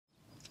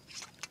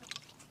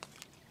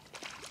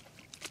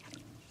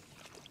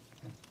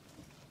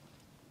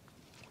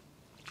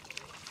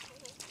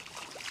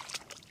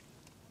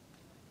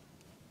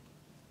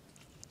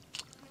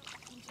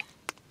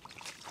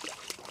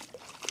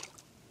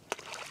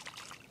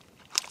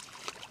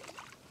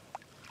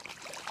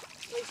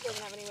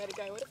Doesn't have anywhere to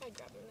go. What if I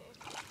grab him there?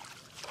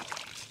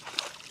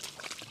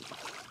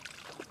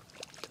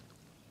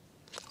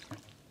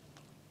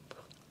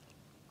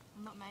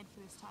 I'm not made for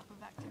this type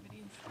of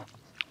activities.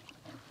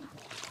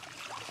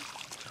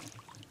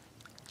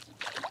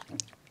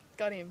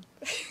 Got him.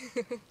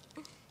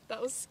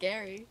 That was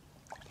scary.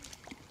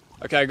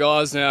 Okay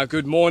guys, now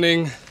good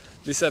morning.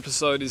 This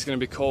episode is going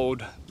to be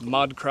called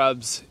Mud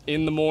Crabs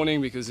in the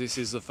Morning because this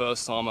is the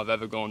first time I've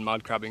ever gone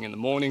mud crabbing in the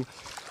morning.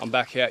 I'm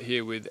back out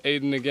here with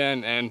Eden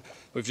again and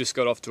we've just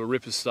got off to a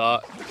ripper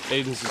start.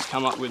 Eden's just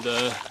come up with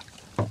a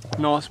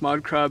nice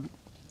mud crab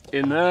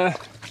in there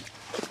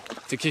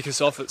to kick us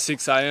off at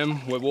 6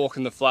 AM. We're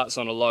walking the flats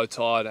on a low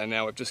tide and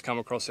now we've just come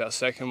across our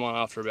second one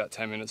after about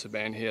 10 minutes of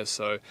being here.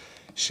 So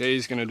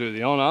she's going to do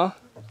the honour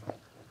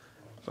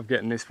of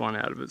getting this one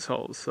out of its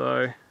hole.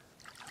 So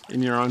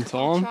in your own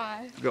time,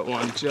 I've got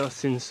one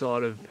just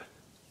inside of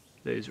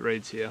these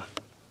reeds here.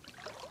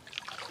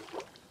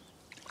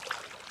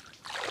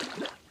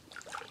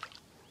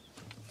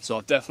 So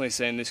I've definitely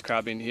seen this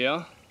crab in here.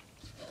 I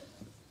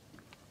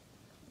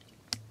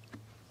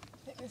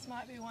think this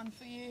might be one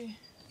for you.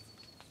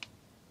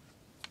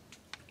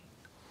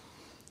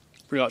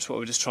 Pretty much what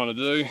we're just trying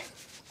to do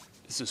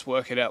is just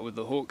work it out with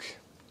the hook.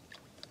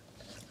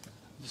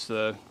 Just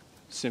a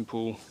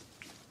simple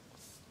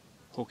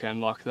hook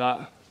end like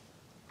that.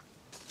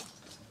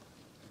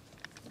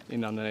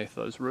 In underneath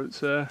those roots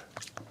there.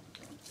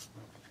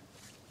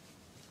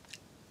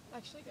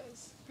 Actually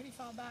goes pretty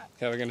far back.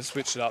 Okay, we're going to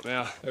switch it up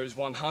now. There is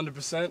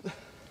 100%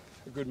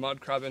 a good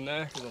mud crab in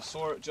there because I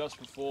saw it just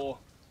before,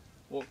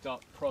 walked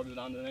up, prodded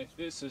underneath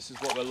this. This is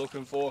what we're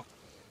looking for.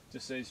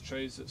 Just these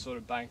trees that sort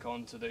of bank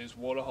onto these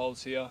water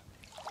holes here.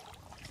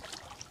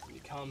 When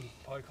you come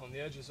poke on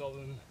the edges of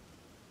them,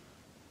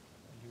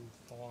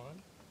 you'll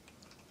find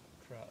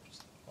crabs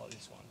like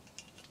this one.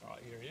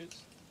 Alright, here he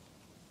is.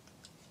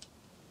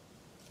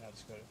 Now I've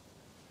just got to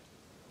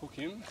hook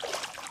him,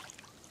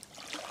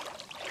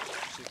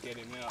 just get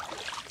him out.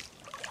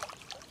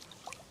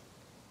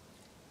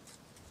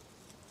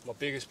 My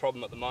biggest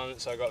problem at the moment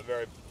is I've got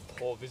very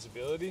poor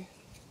visibility.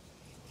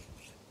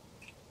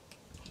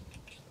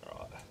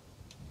 Alright,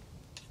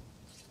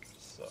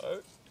 so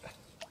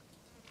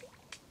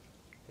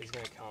he's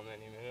going to come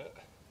any minute.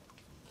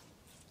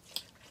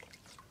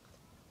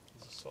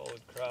 He's a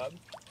solid crab,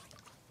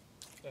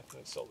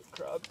 definitely a solid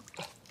crab.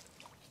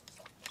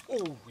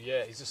 Oh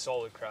yeah, he's a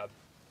solid crab.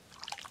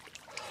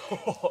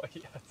 Oh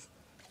yes,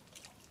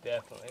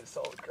 definitely a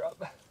solid crab.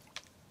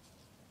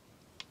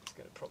 He's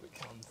gonna probably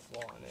come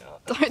flying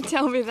out. Don't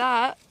tell me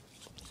that.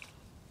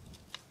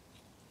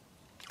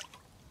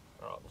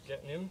 Alright, we're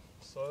getting him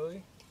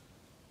slowly.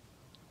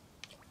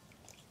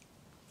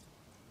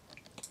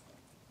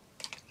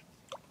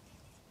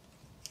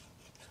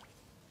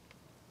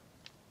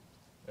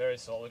 Very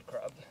solid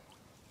crab.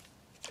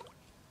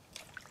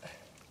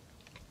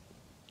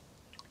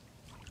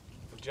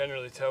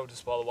 Generally tell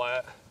just by the way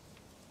it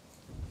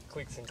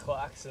clicks and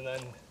clacks and then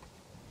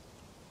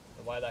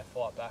the way they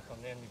fight back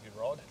on the end of your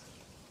rod.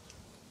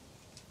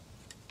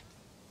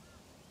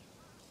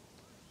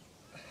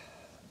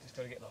 Just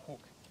got to get the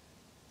hook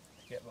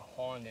to get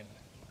behind him.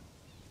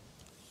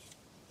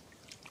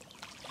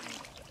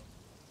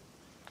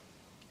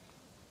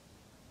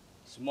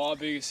 So my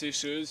biggest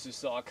issue is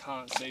just that I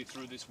can't see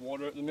through this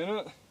water at the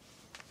minute.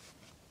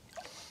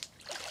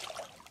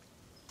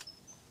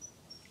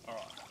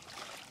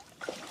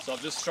 So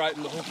I've just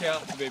straightened the hook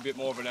out to be a bit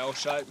more of an L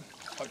shape,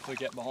 hopefully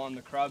get behind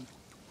the crab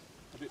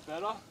a bit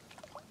better.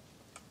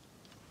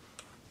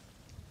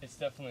 It's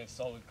definitely a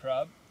solid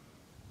crab.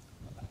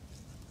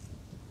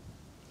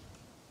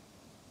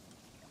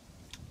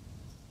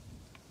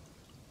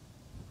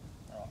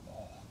 Alright,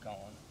 oh, go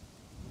on.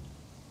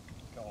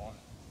 Go on.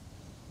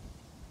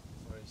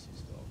 Where is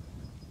this dog?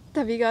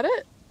 Have you got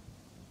it?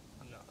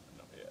 No,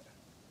 not yet.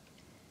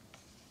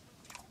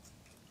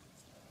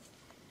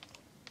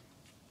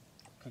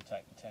 Could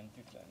take 10,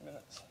 15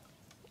 minutes.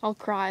 I'll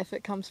cry if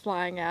it comes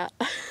flying out.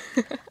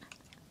 It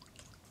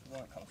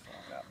won't come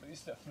flying out, but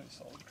he's definitely a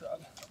solid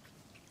crab.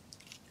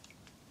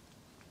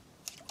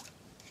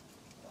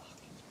 Fuck,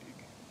 he's big.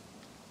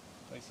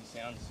 At least he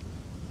sounds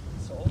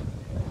solid.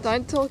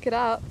 Don't talk it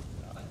up.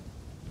 No.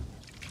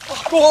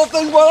 Oh,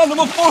 there's one under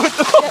my foot!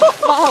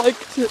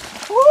 Get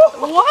fucked.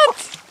 What?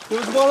 There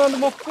was one under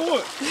my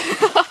foot!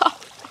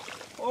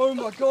 Oh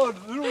my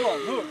god, little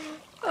one, look!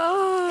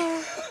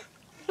 Oh.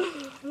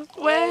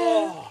 Where?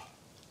 Oh.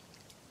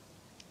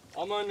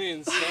 I'm only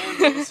in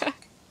sandals,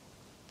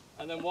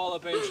 and then while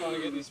I've been trying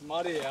to get this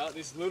muddy out,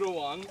 this little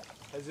one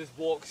has just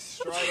walked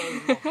straight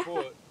over my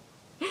foot.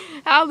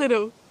 How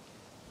little?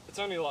 It's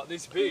only like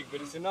this big,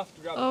 but it's enough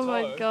to grab a toe. Oh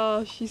my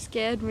gosh, you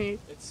scared me.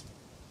 It's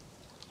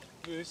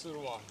this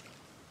little one.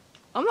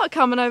 I'm not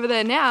coming over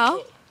there now.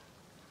 Look.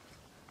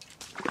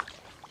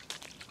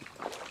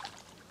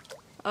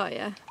 Oh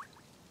yeah.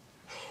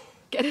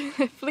 Get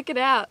it, flick it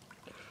out.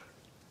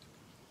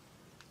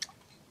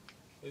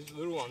 These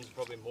little ones are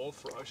probably more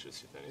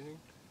ferocious, if anything.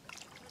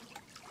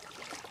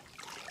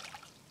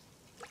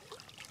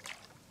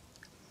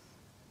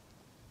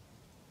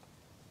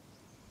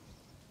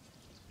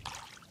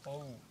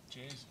 Oh,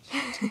 Jesus.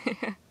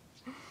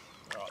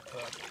 Alright,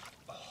 perfect.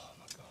 Oh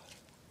my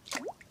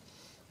god.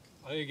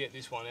 I need to get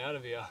this one out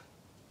of here.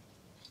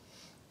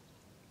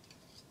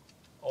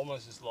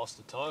 Almost just lost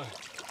a toe.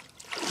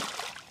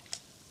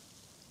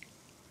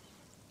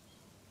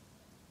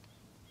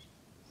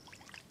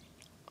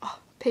 Oh,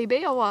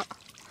 PB or what?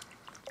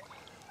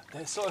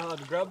 They're so hard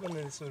to grab when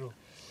they're this little.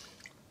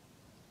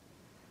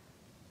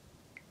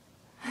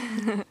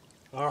 Alright.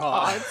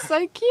 Oh, it's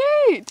so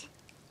cute.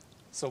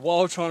 So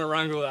while trying to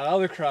wrangle that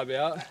other crab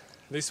out,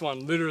 this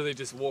one literally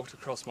just walked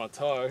across my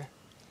toe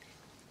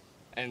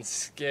and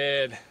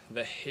scared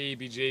the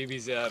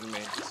heebie-jeebies out of me.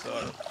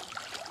 So,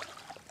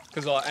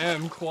 because I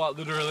am quite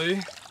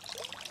literally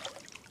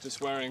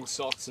just wearing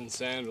socks and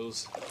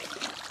sandals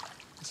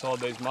beside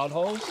these mud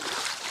holes.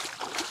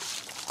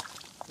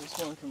 This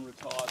one can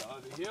retire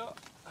over here.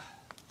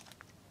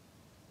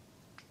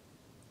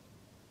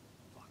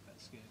 Fuck, that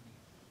scared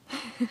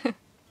me.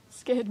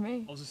 Scared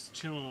me. I was just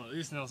chilling like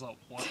this and I was like,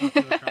 what the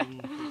crab in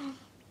the fish?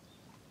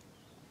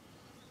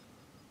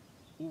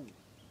 Ooh,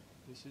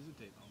 this is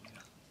a deep hole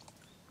now.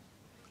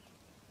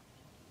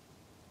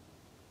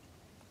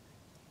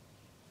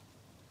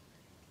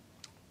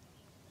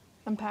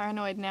 I'm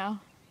paranoid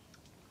now.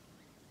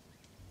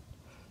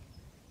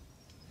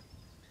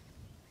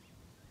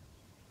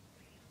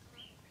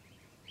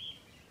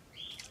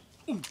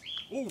 Ooh,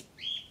 ooh.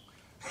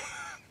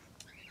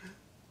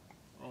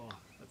 Oh,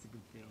 that's a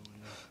good feeling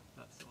when they're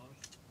that size.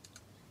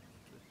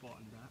 They're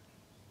fighting back.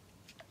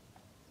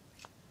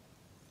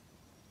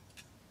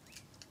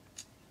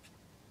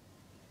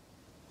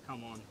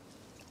 Come on.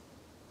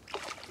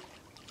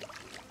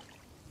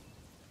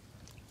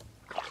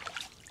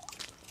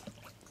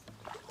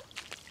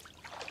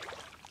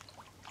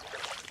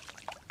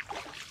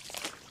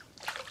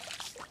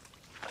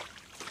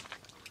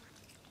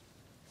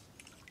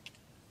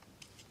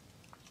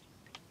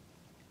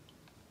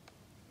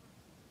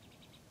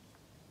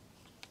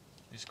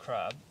 This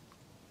crab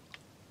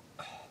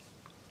is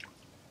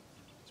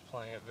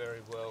playing it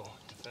very well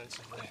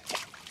defensively.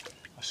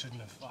 I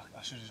shouldn't have,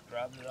 I should have just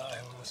grabbed it when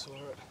I saw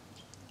it.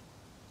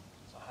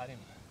 So I had him.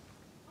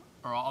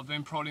 Alright, I've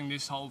been prodding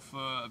this hole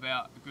for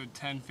about a good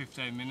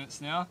 10-15 minutes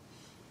now,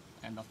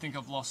 and I think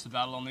I've lost the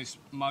battle on this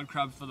mud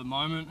crab for the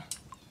moment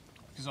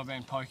because I've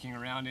been poking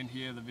around in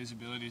here. The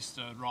visibility is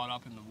stirred right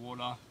up in the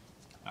water.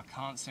 I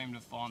can't seem to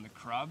find the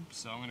crab,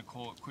 so I'm going to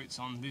call it quits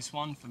on this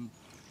one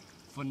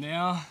for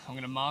now. I'm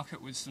going to mark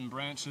it with some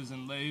branches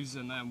and leaves,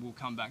 and then we'll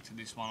come back to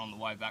this one on the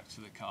way back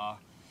to the car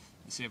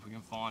and see if we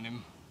can find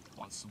him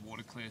once the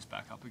water clears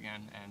back up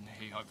again and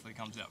he hopefully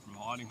comes out from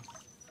hiding.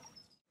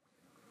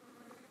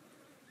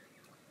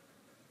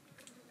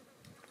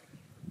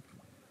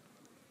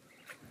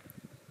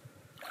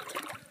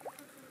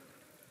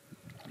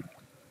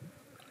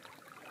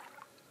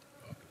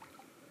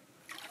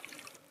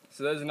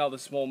 So there's another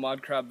small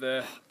mud crab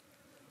there.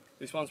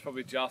 This one's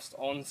probably just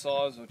on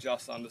size or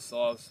just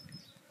undersized,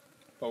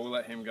 but we'll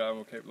let him go and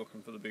we'll keep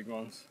looking for the big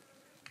ones.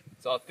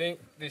 So I think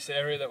this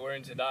area that we're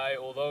in today,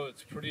 although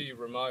it's pretty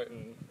remote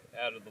and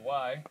out of the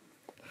way,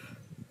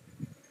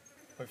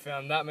 we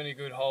found that many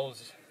good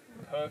holes,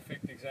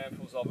 perfect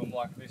examples of them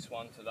like this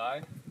one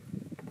today.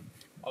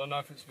 I don't know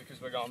if it's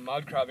because we're going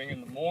mud crabbing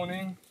in the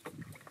morning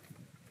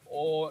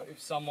or if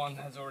someone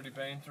has already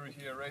been through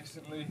here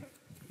recently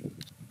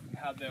and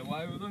had their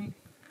way with them.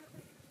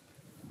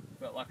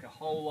 But like a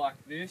hole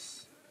like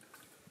this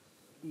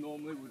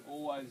normally would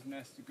always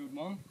nest a good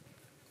one.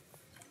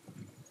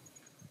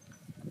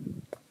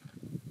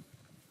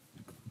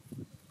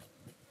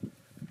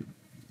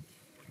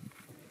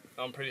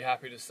 I'm pretty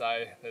happy to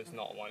say there's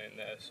not one in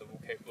there, so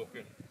we'll keep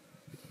looking.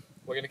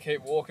 We're going to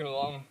keep walking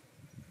along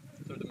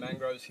through the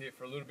mangroves here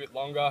for a little bit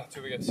longer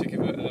until we get sick of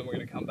it, and then we're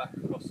going to come back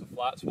across the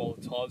flats while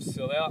the tide's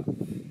still out.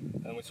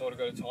 And we sort of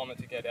got to time it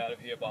to get out of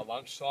here by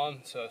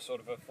lunchtime, so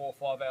sort of a 4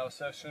 or 5 hour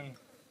session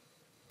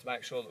to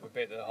make sure that we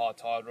beat the high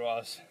tide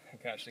rise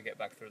and can actually get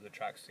back through the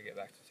tracks to get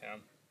back to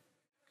town.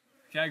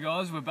 Okay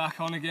guys, we're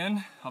back on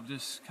again. I've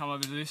just come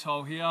over to this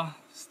hole here,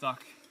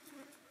 stuck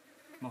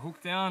my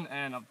hook down,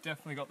 and I've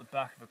definitely got the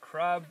back of a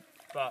crab,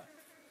 but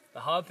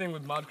the hard thing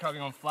with mud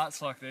crabbing on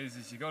flats like these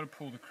is you got to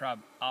pull the crab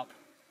up,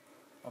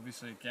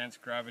 obviously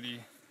against gravity,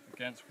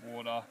 against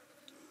water.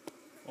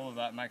 All of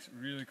that makes it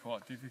really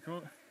quite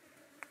difficult.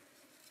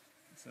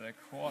 So they're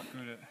quite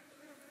good at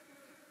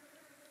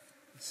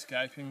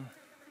escaping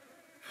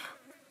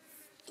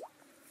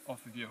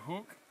off of your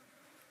hook.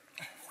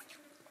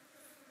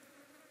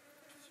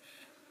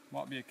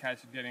 Might be a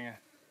case of getting a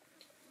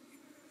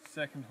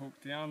second hook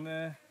down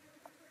there.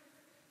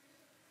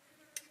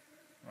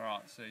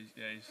 Alright, so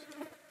yeah, he's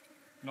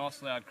a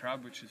nice loud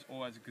crab, which is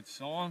always a good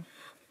sign.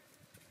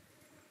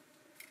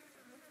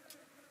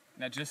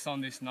 Now just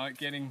on this note,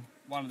 getting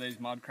one of these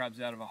mud crabs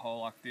out of a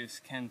hole like this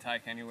can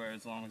take anywhere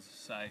as long as,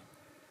 say,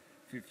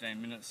 15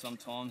 minutes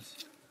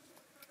sometimes.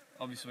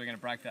 Obviously we're going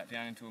to break that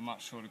down into a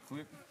much shorter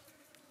clip.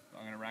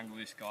 I'm going to wrangle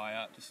this guy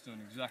out, just doing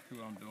exactly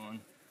what I'm doing.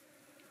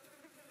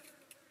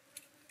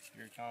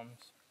 Here he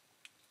comes.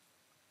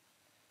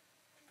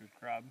 Good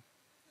crab,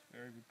 it's a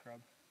very good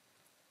crab.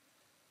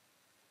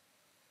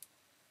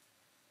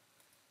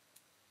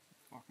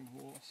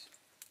 fucking horse.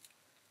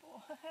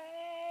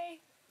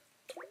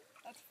 Boy,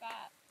 that's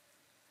fat.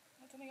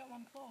 That's only got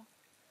one claw.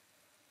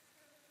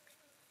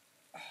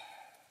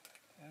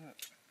 Damn it.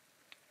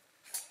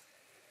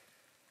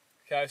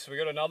 Okay, so we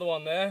got another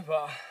one there,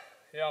 but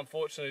yeah,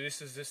 unfortunately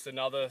this is just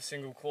another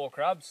single claw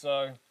crab,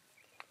 so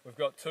we've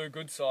got two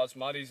good sized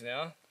muddies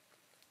now.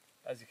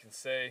 As you can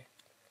see,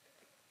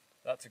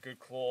 that's a good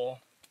claw.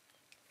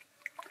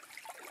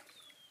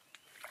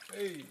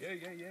 Hey, yeah.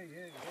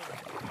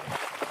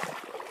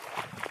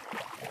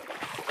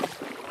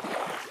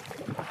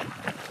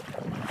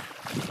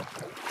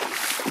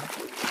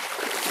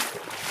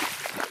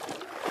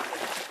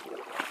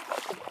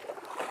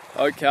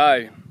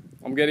 Okay,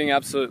 I'm getting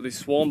absolutely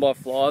swarmed by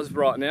flies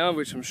right now,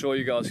 which I'm sure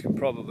you guys can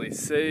probably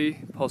see,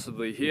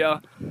 possibly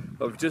hear.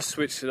 But we've just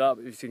switched it up.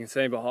 If you can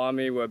see behind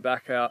me, we're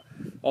back out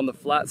on the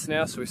flats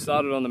now. So we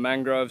started on the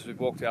mangroves, we've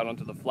walked out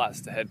onto the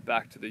flats to head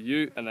back to the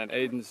ute, and then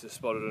Eden's just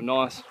spotted a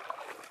nice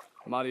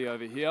muddy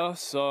over here.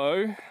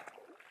 So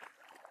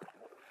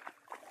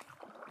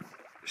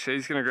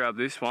she's gonna grab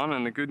this one,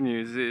 and the good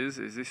news is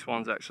this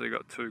one's actually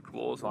got two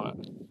claws on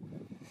it,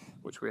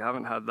 which we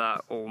haven't had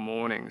that all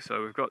morning.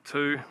 So we've got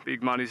two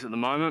big muddies at the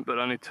moment, but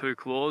only two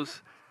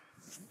claws,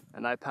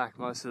 and they pack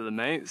most of the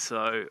meat,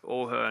 so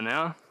all her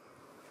now.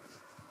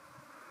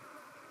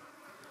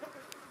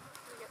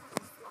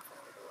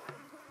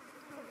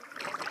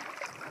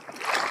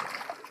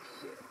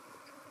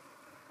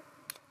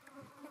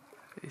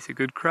 He's a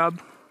good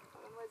crab.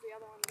 Where's the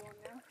other one going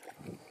now?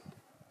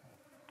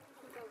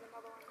 There's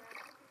another one there.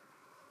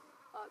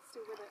 Oh, it's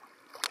still with it.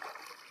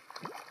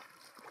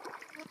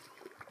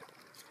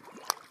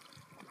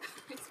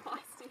 It's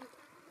feisty.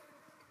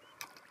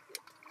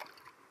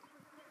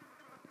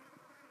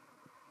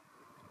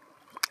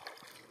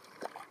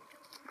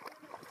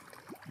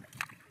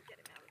 Get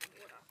him out of the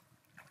water.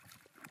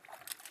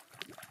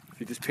 If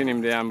you just pin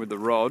him down with the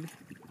rod,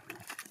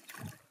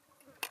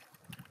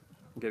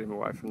 get him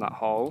away from that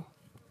hole.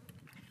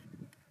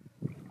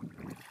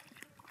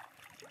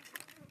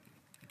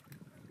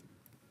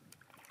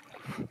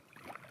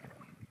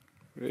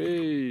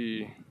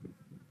 Hey.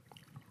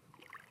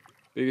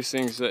 Biggest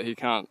thing is that he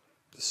can't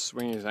just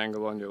swing his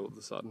angle on you all of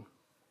a sudden.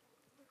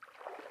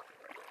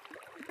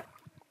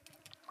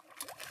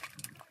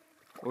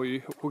 Or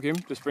you hook him,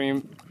 just bring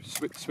him,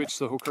 switch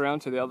the hook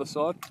around to the other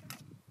side,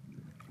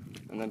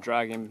 and then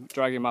drag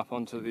him up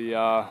onto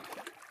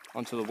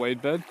the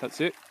weed bed. That's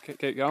it.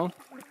 Keep going.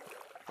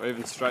 Or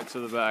even straight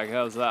to the bag.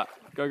 How's that?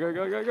 Go, go,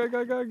 go, go, go,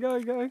 go, go, go,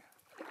 go.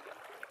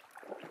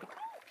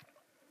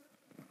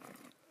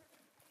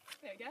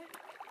 There you go.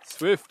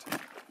 Swift.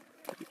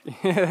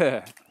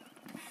 Yeah.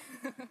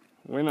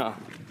 Winner.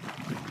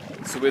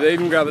 So with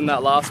Eden grabbing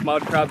that last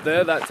mud crab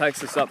there, that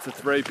takes us up to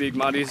 3 big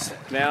muddies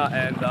now,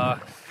 and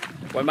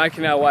we're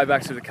making our way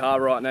back to the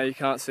car right now. You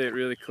can't see it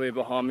really clear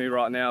behind me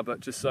right now, but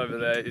just over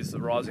there is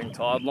the rising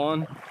tide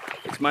line.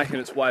 It's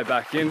making its way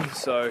back in,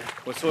 so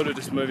we're sort of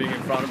just moving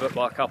in front of it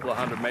by a couple of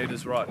 100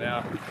 metres right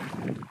now.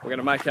 We're going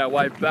to make our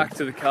way back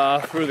to the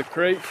car through the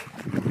creek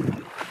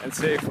and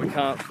see if we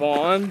can't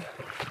find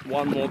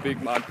one more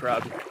big mud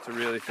crab to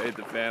really feed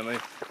the family.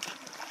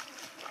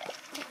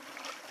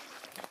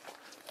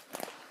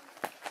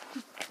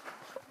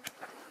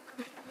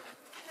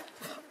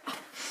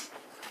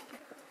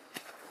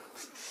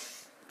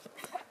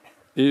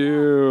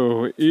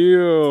 Ew,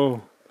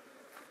 ew,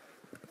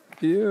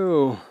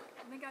 ew,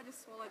 I think I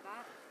just swallowed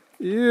that.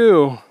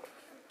 ew. Oh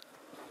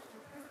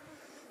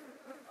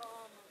my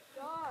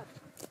god.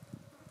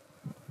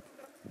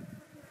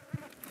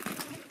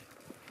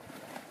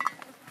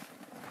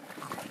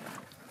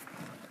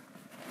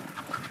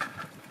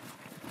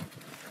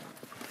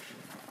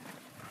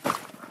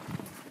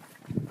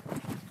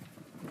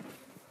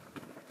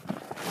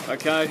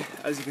 Okay,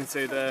 as you can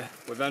see there,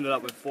 we've ended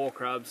up with 4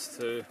 crabs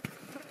to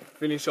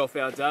finish off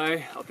our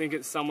day. I think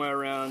it's somewhere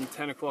around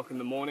 10 o'clock in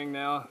the morning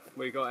now.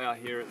 We got out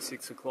here at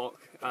 6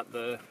 o'clock at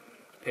the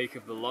peak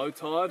of the low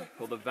tide,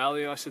 or the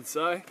valley I should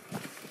say.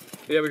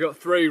 Yeah, we got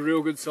 3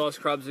 real good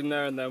sized crabs in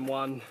there, and then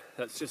one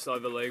that's just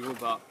over legal,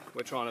 but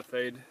we're trying to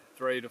feed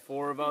 3 to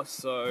 4 of us,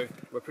 so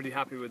we're pretty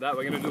happy with that.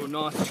 We're going to do a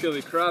nice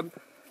chili crab.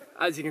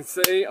 As you can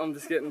see, I'm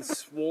just getting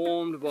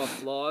swarmed by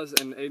flies,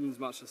 and Eden's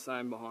much the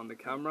same behind the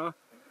camera.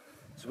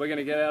 So we're going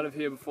to get out of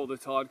here before the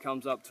tide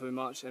comes up too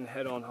much and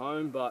head on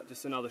home, but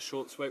just another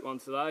short sweet one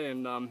today,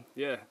 and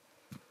yeah,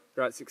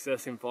 great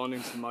success in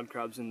finding some mud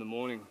crabs in the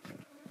morning.